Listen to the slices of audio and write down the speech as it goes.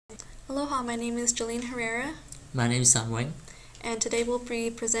Aloha, my name is Jolene Herrera, My name is Sam Wang. and today we'll be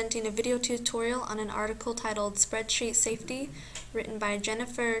presenting a video tutorial on an article titled Spreadsheet Safety, written by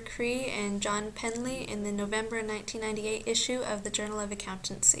Jennifer Kreie and John Pendley in the November 1998 issue of the Journal of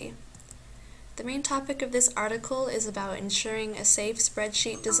Accountancy. The main topic of this article is about ensuring a safe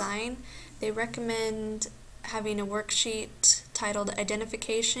spreadsheet design. They recommend having a worksheet titled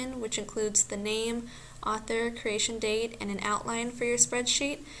Identification, which includes the name, author, creation date, and an outline for your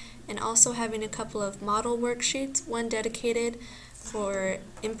spreadsheet, and also having a couple of model worksheets, one dedicated for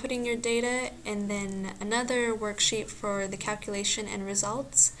inputting your data, and then another worksheet for the calculation and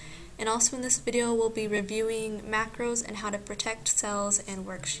results. And also in this video, we'll be reviewing macros and how to protect cells and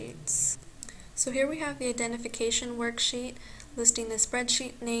worksheets. So here we have the identification worksheet listing the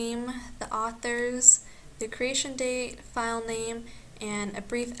spreadsheet name, the authors, the creation date, file name, and a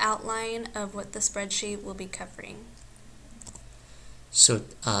brief outline of what the spreadsheet will be covering. So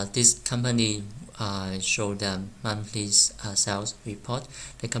this company showed the monthly sales report.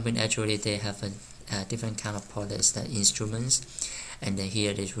 The company actually they have a different kind of products, the instruments, and then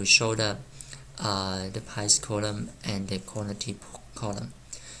here they will show the price column and the quantity column.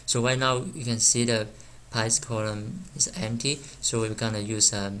 So right now you can see the price column is empty, so we're gonna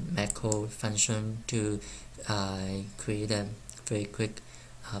use a macro function to create a very quick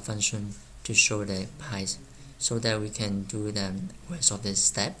function to show the price, so that we can do the rest of the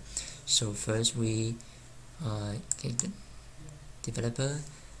step. So first we get the developer,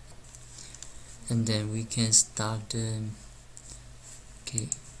 and then we can start the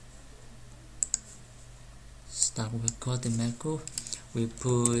record the macro. We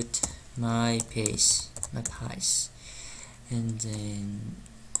put my price, and then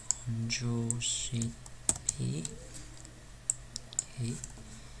Control-Shift-P. Okay.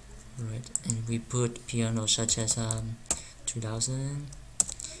 Right, and we put piano such as 2000,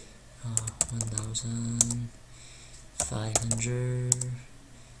 1000, 500,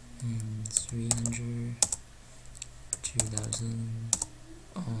 and 300, 2000,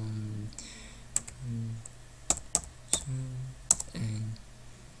 and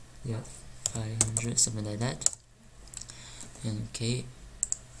yeah, 500, something like that. And okay,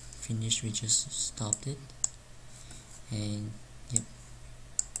 finish. We just stopped it, and yep.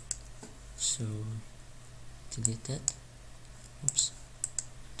 So delete that. Oops,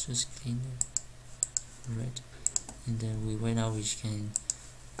 just clean it. Right, and then right now we can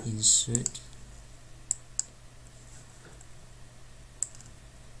insert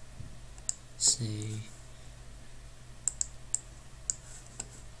say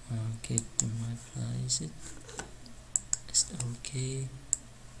okay, my price it. It's okay,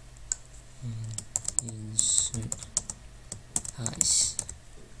 and insert price.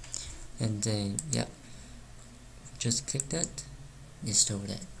 And then yeah, just click that, install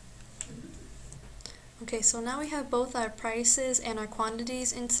that. Okay, so now we have both our prices and our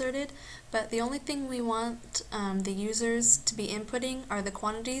quantities inserted, but the only thing we want the users to be inputting are the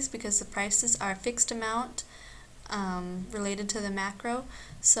quantities, because the prices are a fixed amount related to the macro.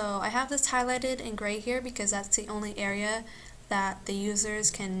 So I have this highlighted in gray here because that's the only area that the users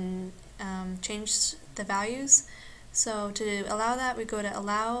can change the values. So to allow that, we go to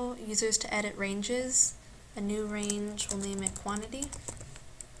Allow Users to Edit Ranges. A new range, we'll name it Quantity.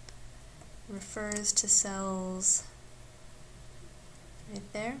 Refers to cells right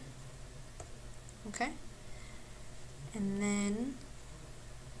there. Okay. And then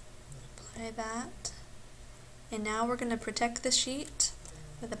apply that. And now we're going to protect the sheet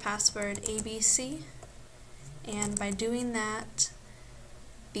with the password ABC. And by doing that,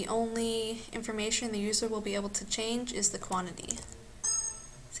 the only information the user will be able to change is the quantity.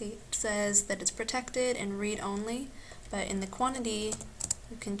 See, it says that it's protected and read only, but in the quantity,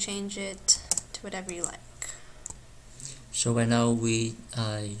 you can change it to whatever you like. So right now we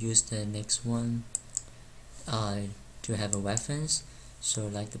use the next one to have a reference. So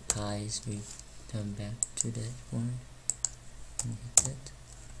like the price, we turn back to that one and hit that.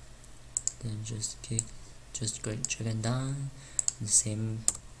 Then just go drag and down. The same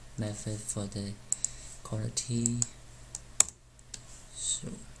method for the quality. So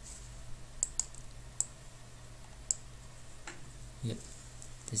yep,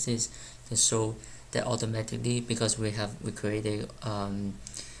 this is so that automatically, because we created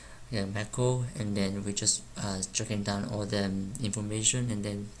macro, and then we just dragging down all the information, and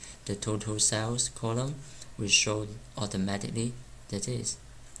then the total sales column will show automatically. That is.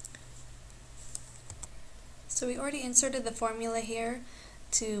 So we already inserted the formula here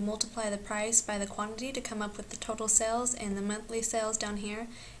to multiply the price by the quantity to come up with the total sales, and the monthly sales down here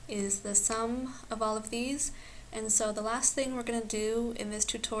is the sum of all of these. And so the last thing we're going to do in this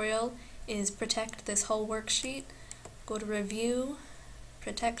tutorial is protect this whole worksheet. Go to Review,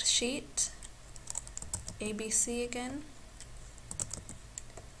 Protect Sheet, ABC again.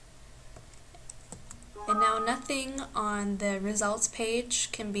 And now nothing on the results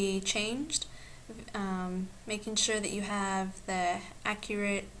page can be changed, making sure that you have the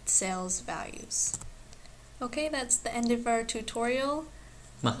accurate sales values. Okay, that's the end of our tutorial.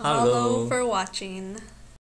 Mahalo For watching.